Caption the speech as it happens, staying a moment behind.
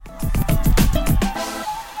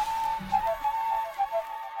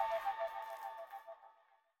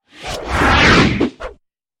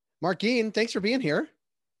Markeen, thanks for being here.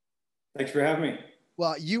 Thanks for having me.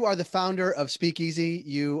 Well, you are the founder of Speakeasy.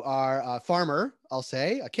 You are a farmer, I'll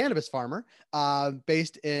say, a cannabis farmer,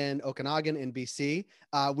 based in Okanagan in BC.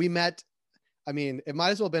 We met, I mean, it might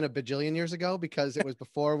as well have been a bajillion years ago because it was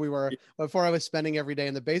before I was spending every day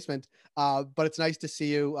in the basement. But it's nice to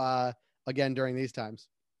see you again during these times.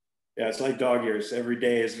 Yeah, it's like dog years. Every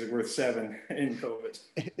day is worth 7 in COVID.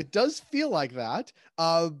 It does feel like that.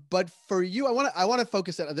 But for you, I want to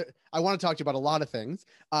focus on, I want to talk to you about a lot of things.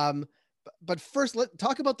 But first, let's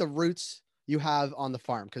talk about the roots you have on the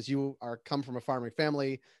farm, because you come from a farming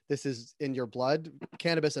family. This is in your blood,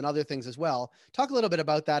 cannabis and other things as well. Talk a little bit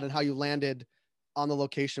about that and how you landed on the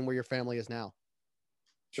location where your family is now.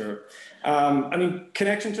 Sure. I mean,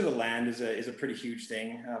 connection to the land is a pretty huge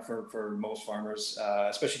thing for most farmers,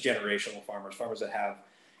 especially generational farmers that have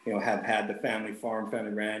had the family farm,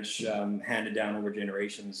 family ranch handed down over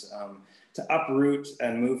generations. To uproot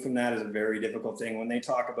and move from that is a very difficult thing. When they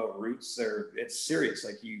talk about roots, it's serious.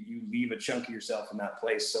 Like you leave a chunk of yourself in that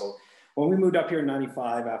place. So when we moved up here in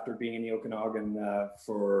 '95, after being in the Okanagan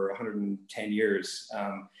for 110 years,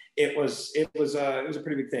 it was a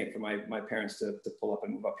pretty big thing for my parents to pull up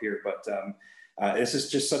and move up here. But this is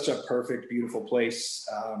just such a perfect, beautiful place.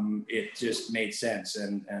 It just made sense,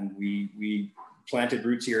 and we planted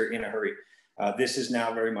roots here in a hurry. This is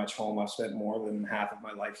now very much home. I've spent more than half of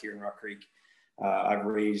my life here in Rock Creek. I've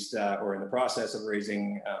raised, or in the process of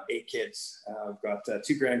raising, 8 kids. I've got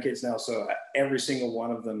 2 grandkids now, so every single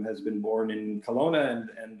one of them has been born in Kelowna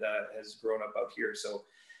and has grown up out here. So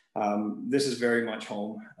this is very much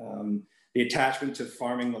home. The attachment to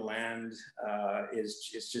farming the land is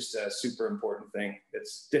just a super important thing.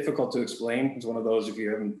 It's difficult to explain. It's one of those, if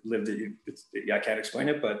you haven't lived it, I can't explain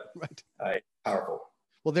it, but it's powerful.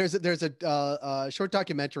 Well, there's a short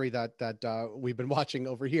documentary that we've been watching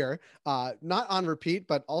over here, not on repeat,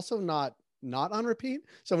 but also not on repeat.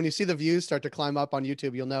 So when you see the views start to climb up on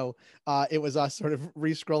YouTube, you'll know it was us sort of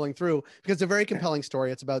re-scrolling through, because it's a very compelling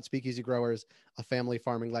story. It's about Speakeasy Growers, a family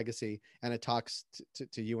farming legacy, and it talks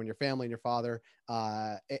to you and your family and your father,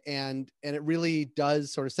 and it really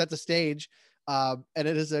does sort of set the stage. And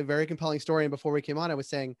it is a very compelling story. And before we came on, I was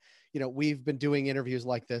saying, we've been doing interviews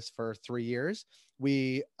like this for 3 years.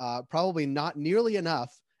 We probably not nearly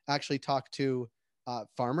enough actually talk to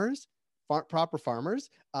farmers, proper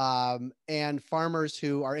farmers, and farmers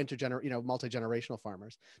who are multi-generational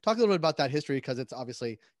farmers. Talk a little bit about that history, because it's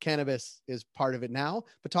obviously cannabis is part of it now,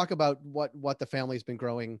 but talk about what the family's been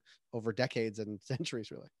growing over decades and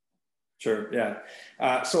centuries, really. Sure.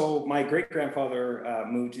 Yeah. So my great grandfather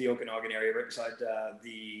moved to the Okanagan area right beside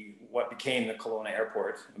what became the Kelowna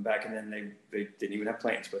Airport. And back then they didn't even have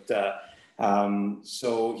planes, but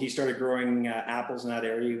so he started growing apples in that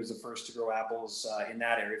area. He was the first to grow apples in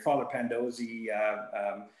that area. Father Pandozzi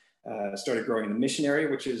started growing in the Mission area,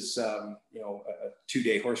 which is a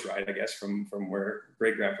 2-day horse ride, I guess, from where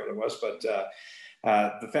great grandfather was. But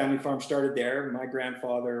the family farm started there. My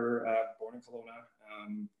grandfather, born in Kelowna,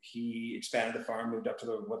 he expanded the farm, moved up to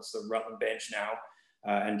what's the Rutland Bench now,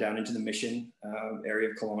 and down into the Mission area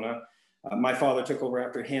of Kelowna. My father took over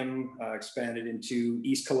after him, expanded into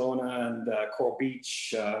East Kelowna and Coral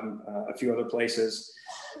Beach, a few other places.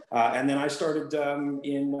 And then I started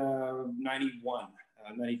in 91,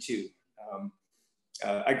 92.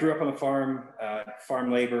 I grew up on a farm.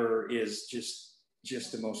 Farm labor is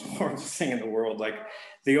just the most horrible thing in the world. Like,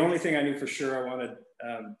 the only thing I knew for sure I wanted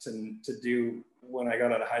to do when I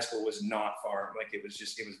got out of high school was not farm. Like, it was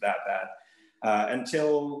that bad.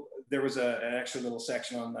 Until there was an extra little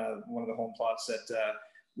section on one of the home plots that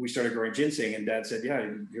we started growing ginseng, and Dad said, yeah,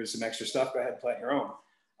 here's some extra stuff, go ahead and plant your own.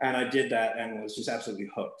 And I did that and was just absolutely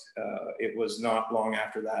hooked. It was not long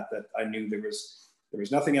after that I knew there was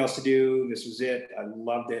nothing else to do. This was it. I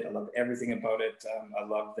loved it. I loved everything about it. I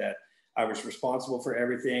loved that I was responsible for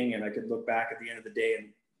everything, and I could look back at the end of the day and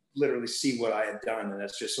literally see what I had done. And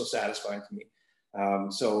that's just so satisfying to me.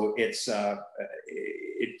 So it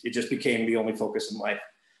just became the only focus in life.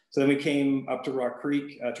 So then we came up to Rock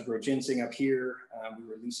Creek to grow ginseng up here. We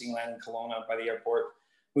were leasing land in Kelowna by the airport.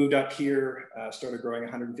 Moved up here, started growing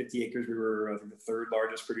 150 acres. We were the 3rd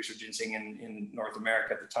largest producer of ginseng in North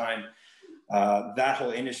America at the time. That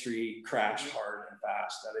whole industry crashed hard and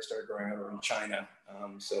fast. They started growing over in China.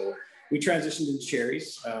 So we transitioned into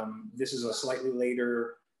cherries. This is a slightly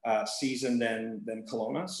later season than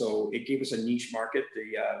Kelowna. So it gave us a niche market.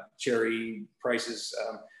 The cherry prices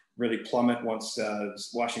really plummet once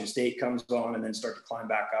Washington State comes on, and then start to climb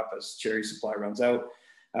back up as cherry supply runs out.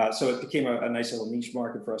 So it became a nice little niche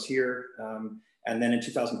market for us here. And then in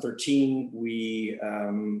 2013,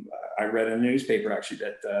 I read in a newspaper actually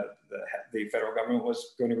that the federal government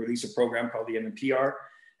was going to release a program called the MMPR,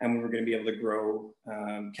 and we were going to be able to grow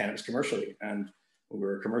cannabis commercially. And we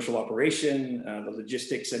were a commercial operation. The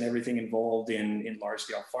logistics and everything involved in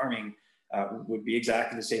large-scale farming would be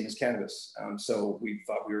exactly the same as cannabis. So we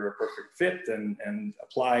thought we were a perfect fit and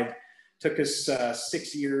applied. Took us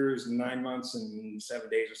 6 years, 9 months, and 7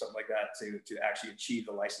 days or something like that to actually achieve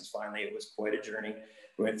the license finally. It was quite a journey.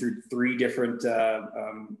 We went through 3 different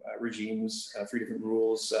regimes, 3 different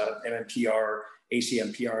rules, MMPR,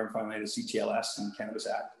 ACMPR, and finally the CTLS and Cannabis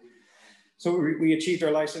Act. So we achieved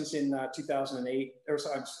our license in 2008, or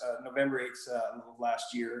sorry, November 8th of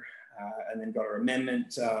last year. And then got our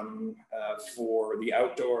amendment for the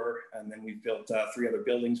outdoor, and then we've built 3 other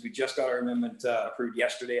buildings. We just got our amendment approved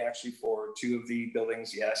yesterday, actually, for 2 of the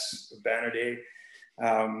buildings. Yes, banner day.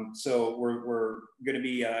 So we're going to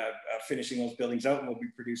be finishing those buildings out, and we'll be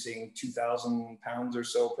producing 2,000 pounds or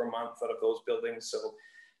so per month out of those buildings. So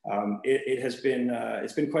it has been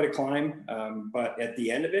it's been quite a climb, but at the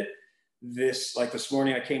end of it, this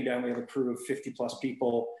morning I came down. We have a crew of 50 plus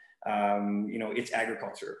people. You know, it's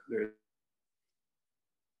agriculture.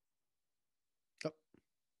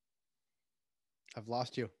 I've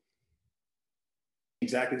lost you.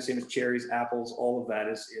 Exactly the same as cherries, apples, all of that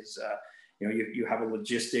is you know, you have a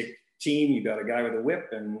logistic team, you got a guy with a whip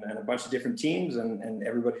and a bunch of different teams, and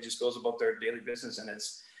everybody just goes about their daily business, and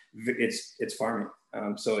it's farming.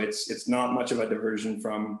 So it's not much of a diversion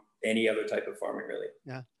from any other type of farming, really.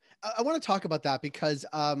 Yeah. I want to talk about that because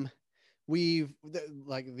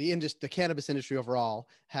the cannabis industry overall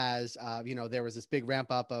has, you know, there was this big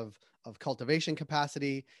ramp up of cultivation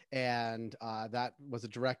capacity, and that was a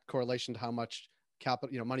direct correlation to how much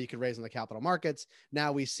capital, you know, money you could raise in the capital markets.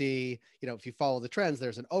 Now we see, you know, if you follow the trends,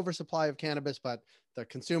 there's an oversupply of cannabis, but the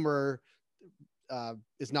consumer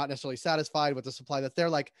is not necessarily satisfied with the supply that's there.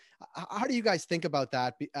 Like, how do you guys think about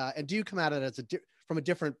that? And do you come at it as from a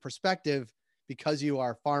different perspective because you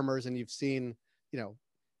are farmers and you've seen, you know,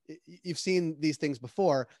 you've seen these things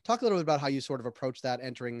before? Talk a little bit about how you sort of approach that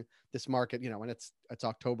entering this market, you know, and it's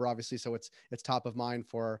October, obviously. So it's top of mind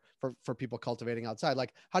for people cultivating outside.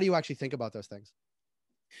 Like, how do you actually think about those things?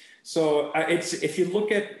 So if you look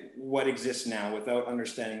at what exists now without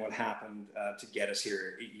understanding what happened to get us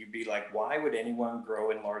here, you'd be like, why would anyone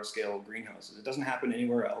grow in large scale greenhouses? It doesn't happen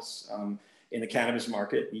anywhere else. In the cannabis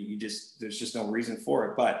market, there's just no reason for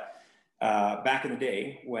it. But back in the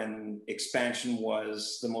day when expansion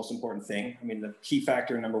was the most important thing, I mean, the key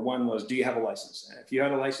factor number 1 was, do you have a license? And if you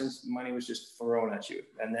had a license, money was just thrown at you.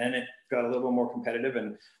 And then it got a little bit more competitive,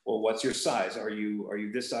 and, well, what's your size? Are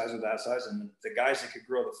you this size or that size? And the guys that could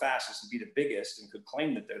grow the fastest and be the biggest and could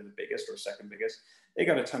claim that they're the biggest or second biggest, they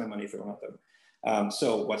got a ton of money thrown at them.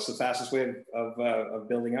 So what's the fastest way of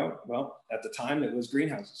building out? Well, at the time it was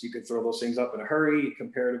greenhouses. You could throw those things up in a hurry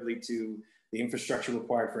comparatively to the infrastructure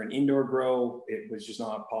required for an indoor grow. It was just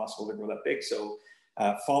not possible to grow that big. So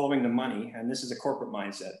following the money, and this is a corporate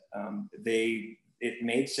mindset, it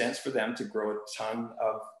made sense for them to grow a ton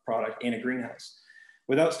of product in a greenhouse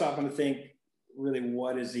without stopping to think, really,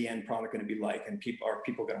 what is the end product going to be like? And are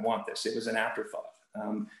people going to want this? It was an afterthought.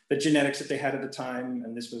 The genetics that they had at the time,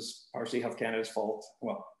 and this was partially Health Canada's fault.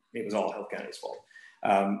 Well, it was all Health Canada's fault.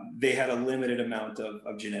 They had a limited amount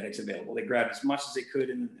of genetics available. They grabbed as much as they could,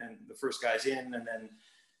 and the first guys in, and then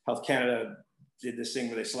Health Canada did this thing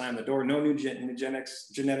where they slammed the door, no new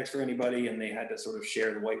genetics for anybody, and they had to sort of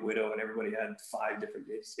share the White Widow, and everybody had 5 different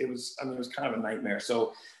days. It was kind of a nightmare.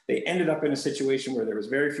 So they ended up in a situation where there was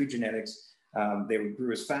very few genetics. They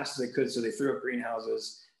grew as fast as they could, so they threw up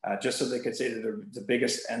greenhouses just so they could say that they're the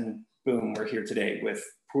biggest, and boom, we're here today with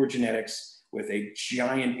poor genetics, with a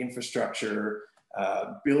giant infrastructure,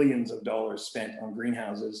 billions of dollars spent on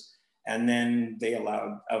greenhouses, and then they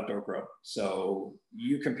allowed outdoor grow. So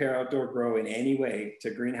you compare outdoor grow in any way to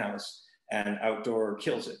greenhouse, and outdoor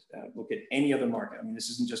kills it. Look at any other market. I mean, this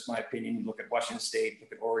isn't just my opinion. Look at Washington State,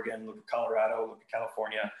 look at Oregon, look at Colorado, look at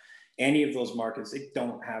California. Any of those markets, they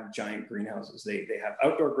don't have giant greenhouses. They have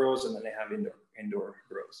outdoor grows, and then they have indoor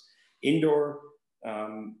grows. Indoor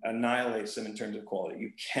annihilates them in terms of quality.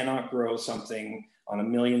 You cannot grow something on 1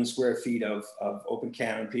 million square feet of open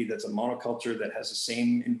canopy that's a monoculture that has the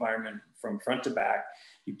same environment from front to back.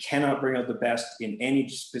 You cannot bring out the best in any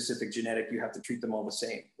specific genetic. You have to treat them all the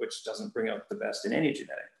same, which doesn't bring out the best in any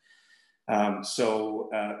genetic. So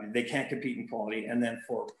they can't compete in quality. And then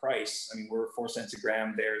for price, I mean, we're 4 cents a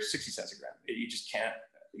gram, they're 60 cents a gram. You just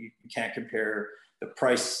can't compare the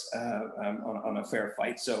price on a fair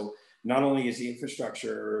fight. So not only is the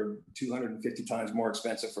infrastructure 250 times more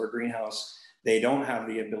expensive for a greenhouse, they don't have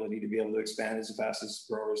the ability to be able to expand as fast as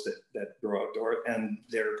growers that grow outdoor, and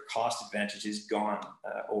their cost advantage is gone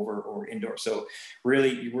over or indoor. So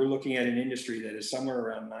really, we're looking at an industry that is somewhere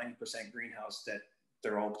around 90% greenhouse, that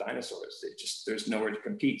they're all dinosaurs. There's nowhere to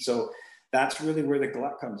compete. So that's really where the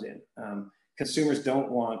glut comes in. Consumers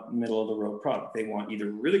don't want middle of the road product. They want either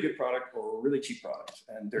a really good product or a really cheap product,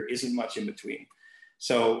 and there isn't much in between.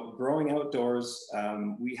 So growing outdoors,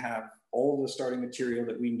 we have all the starting material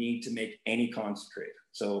that we need to make any concentrate.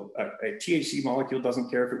 So a THC molecule doesn't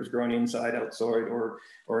care if it was grown inside, outside,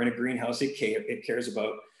 or in a greenhouse. It cares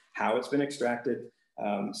about how it's been extracted,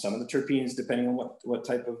 some of the terpenes, depending on what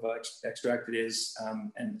type of extract it is,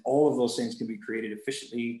 and all of those things can be created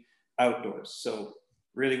efficiently outdoors. So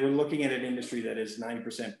really, we're looking at an industry that is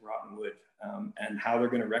 90% rotten wood, and how they're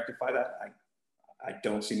going to rectify that, I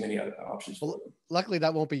don't see many other options. Well, luckily,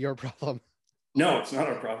 that won't be your problem. No, it's not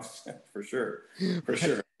our problem, for sure, for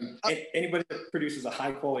sure. Anybody that produces a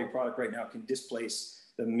high quality product right now can displace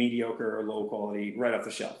the mediocre or low quality right off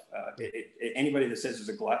the shelf. Anybody that says there's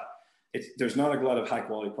a glut, there's not a glut of high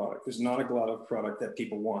quality product. There's not a glut of product that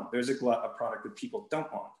people want. There's a glut of product that people don't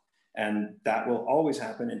want. And that will always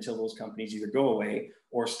happen until those companies either go away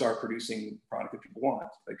or start producing product that people want.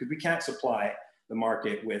 Because we can't supply the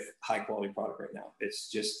market with high quality product right now.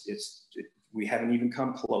 We haven't even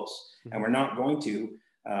come close, and we're not going to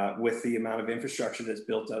with the amount of infrastructure that's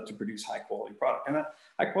built out to produce high quality product. And that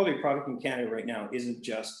high quality product in Canada right now isn't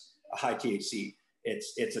just a high THC.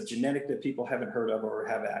 It's a genetic that people haven't heard of or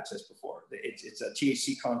have access before. It's a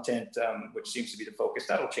THC content, which seems to be the focus.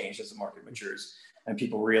 That'll change as the market matures and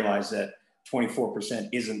people realize that 24%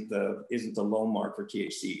 isn't the low mark for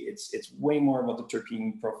THC. It's way more about the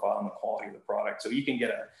terpene profile and the quality of the product. So you can get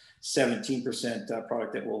a 17%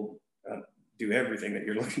 product that will do everything that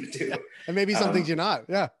you're looking to do. Yeah. And maybe some things you're not.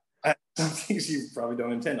 Yeah. Some things you probably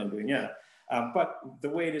don't intend on doing. Yeah. But the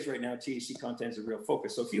way it is right now, THC content is a real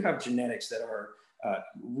focus. So if you have genetics that are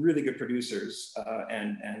really good producers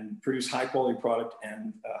and produce high quality product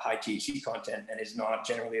and high THC content and is not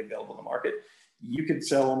generally available in the market, you could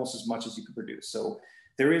sell almost as much as you could produce. So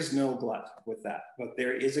there is no glut with that, but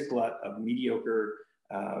there is a glut of mediocre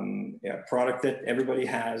product that everybody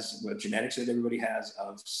has, genetics that everybody has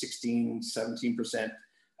of 16, 17%,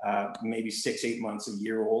 maybe 6-8 months, a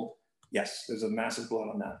year old. Yes, there's a massive glut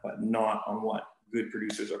on that, but not on what good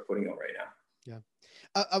producers are putting out right now.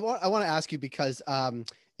 Yeah. I want to ask you because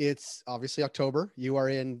it's obviously October. You are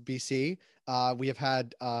in BC. We have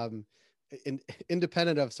had,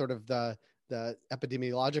 independent of sort of the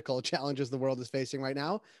epidemiological challenges the world is facing right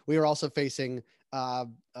now, we are also facing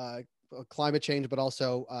climate change, but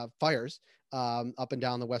also fires up and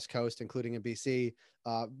down the West Coast, including in BC.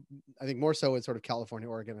 I think more so in sort of California,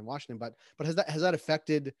 Oregon, and Washington. But has that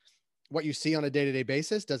affected what you see on a day-to-day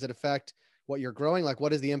basis? Does it affect what you're growing? Like,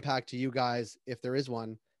 what is the impact to you guys, if there is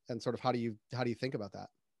one, and sort of how do you think about that?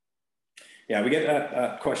 Yeah, we get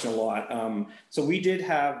that question a lot. So we did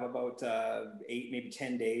have about 8, maybe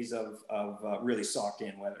 10 days of really socked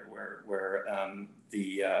in weather where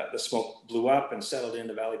the smoke blew up and settled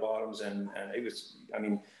into valley bottoms. And it was, I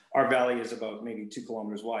mean, our valley is about maybe 2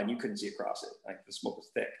 kilometers wide and you couldn't see across it. Like, the smoke was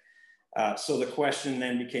thick. So the question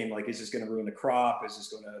then became like, is this going to ruin the crop? Is this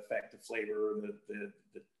going to affect the flavor,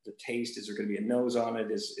 the taste? Is there going to be a nose on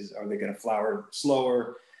it? Are they going to flower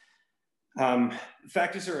slower? The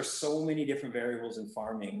fact is, there are so many different variables in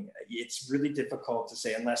farming. It's really difficult to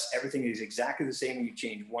say, unless everything is exactly the same and you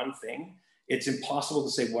change one thing, it's impossible to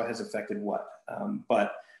say what has affected what.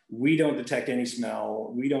 But we don't detect any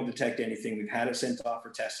smell. We don't detect anything. We've had it sent off for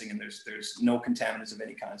testing and there's no contaminants of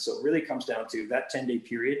any kind. So it really comes down to that 10-day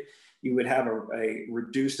period. You would have a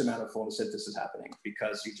reduced amount of photosynthesis happening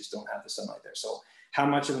because you just don't have the sunlight there. So how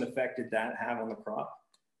much of an effect did that have on the crop?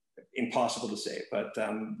 Impossible to say, but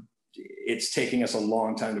it's taking us a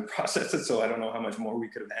long time to process it. So I don't know how much more we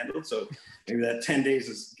could have handled. So maybe that 10 days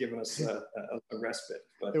has given us a respite.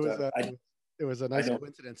 But it was a nice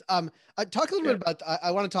coincidence. Talk a little bit about, I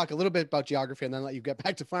want to talk a little bit about geography and then let you get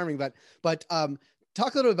back to farming, but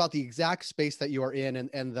talk a little bit about the exact space that you are in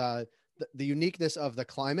and the uniqueness of the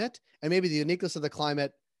climate, and maybe the uniqueness of the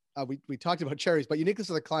climate. We talked about cherries, but uniqueness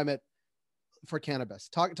of the climate for cannabis.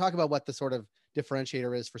 Talk about what the sort of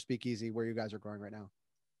differentiator is for Speakeasy, where you guys are growing right now.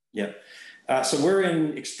 Yeah. So we're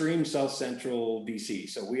in extreme south central BC.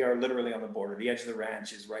 So we are literally on the border. The edge of the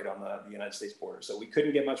ranch is right on the United States border. So we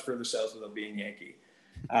couldn't get much further south without being Yankee.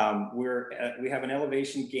 We have an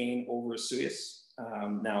elevation gain over Osoyoos.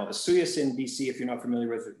 Now, Osoyoos in BC, if you're not familiar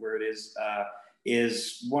with it, where it is,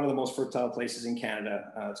 is one of the most fertile places in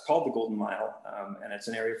Canada. It's called the Golden Mile, and it's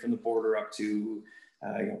an area from the border up to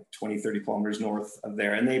 20, 30 kilometers north of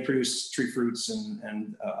there. And they produce tree fruits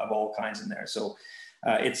and of all kinds in there. So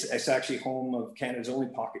it's actually home of Canada's only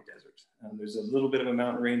pocket desert. There's a little bit of a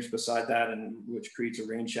mountain range beside that, and which creates a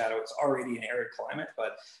rain shadow. It's already an arid climate,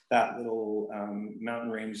 but that little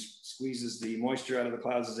mountain range squeezes the moisture out of the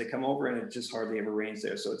clouds as they come over, and it just hardly ever rains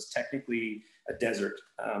there. So it's technically a desert.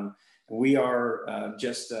 We are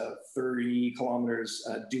just 30 kilometers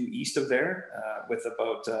due east of there, with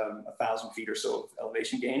about 1,000 feet or so of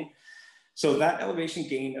elevation gain. So that elevation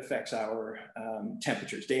gain affects our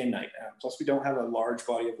temperatures day and night. Plus, we don't have a large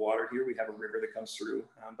body of water here. We have a river that comes through,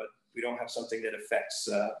 but we don't have something that affects,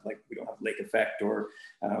 like we don't have lake effect or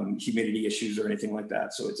humidity issues or anything like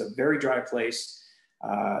that. So it's a very dry place.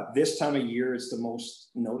 This time of year is the most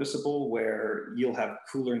noticeable, where you'll have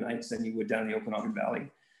cooler nights than you would down the Okanagan Valley.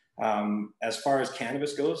 As far as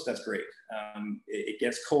cannabis goes, that's great. It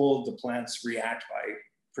gets cold, the plants react by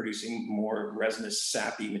producing more resinous,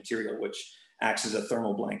 sappy material, which acts as a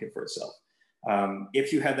thermal blanket for itself.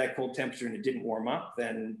 If you had that cold temperature and it didn't warm up,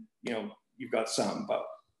 then you've got some. But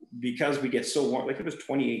because we get so warm, like it was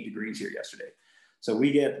 28 degrees here yesterday, so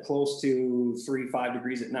we get close to 3-5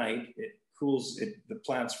 degrees at night. It cools, the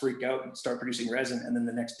plants freak out and start producing resin, and then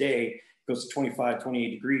the next day it goes to 25, 28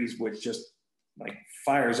 degrees, which just like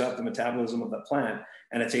fires up the metabolism of the plant,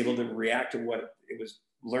 and it's able to react to what it was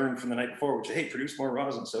learned from the night before, which is, hey, produce more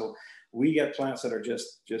rosin. So we get plants that are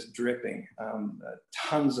just dripping,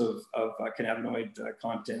 tons of cannabinoid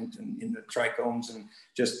content in the trichomes, and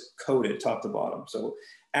just coated top to bottom. So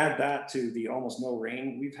add that to the almost no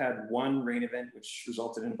rain. We've had one rain event which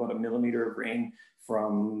resulted in about 1 millimeter of rain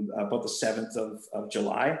from about the 7th of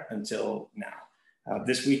July until now.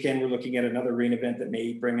 This weekend, we're looking at another rain event that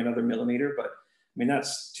may bring another millimeter, but I mean,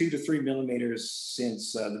 that's 2 to 3 millimeters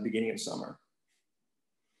since the beginning of summer.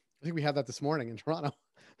 I think we had that this morning in Toronto,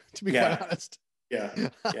 to be quite honest. Yeah.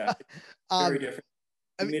 Very different.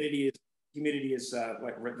 Humidity is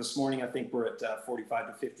like this morning, I think we're at 45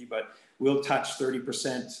 to 50, but we'll touch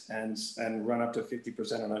 30% and run up to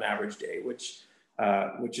 50% on an average day, which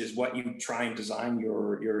is what you try and design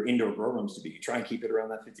your indoor grow rooms to be. You try and keep it around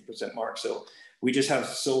that 50% mark. So we just have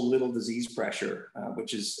so little disease pressure,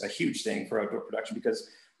 which is a huge thing for outdoor production, because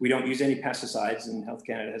we don't use any pesticides, and Health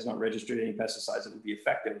Canada has not registered any pesticides that would be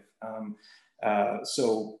effective.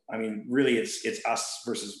 So, I mean, really it's us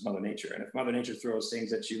versus Mother Nature. And if Mother Nature throws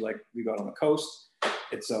things at you like we got on the coast,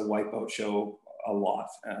 it's a wipeout show a lot.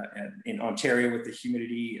 And in Ontario, with the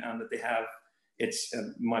humidity that they have, it's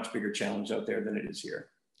a much bigger challenge out there than it is here.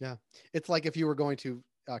 Yeah. It's like if you were going to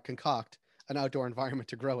concoct an outdoor environment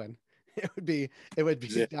to grow in, it would be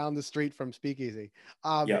down the street from Speakeasy.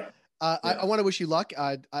 I want to wish you luck.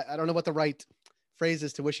 I don't know what the right phrase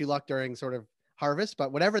is to wish you luck during sort of harvest,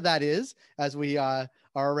 but whatever that is, as we are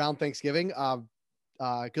around Thanksgiving,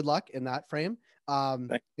 good luck in that frame.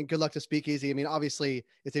 And good luck to Speakeasy. I mean, obviously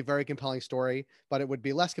it's a very compelling story, but it would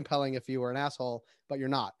be less compelling if you were an asshole, but you're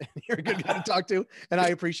not. You're a good guy to talk to, and I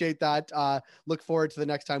appreciate that. Look forward to the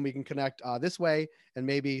next time we can connect this way, and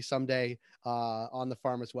maybe someday on the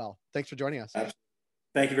farm as well. Thanks for joining us.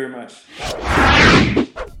 Thank you very much.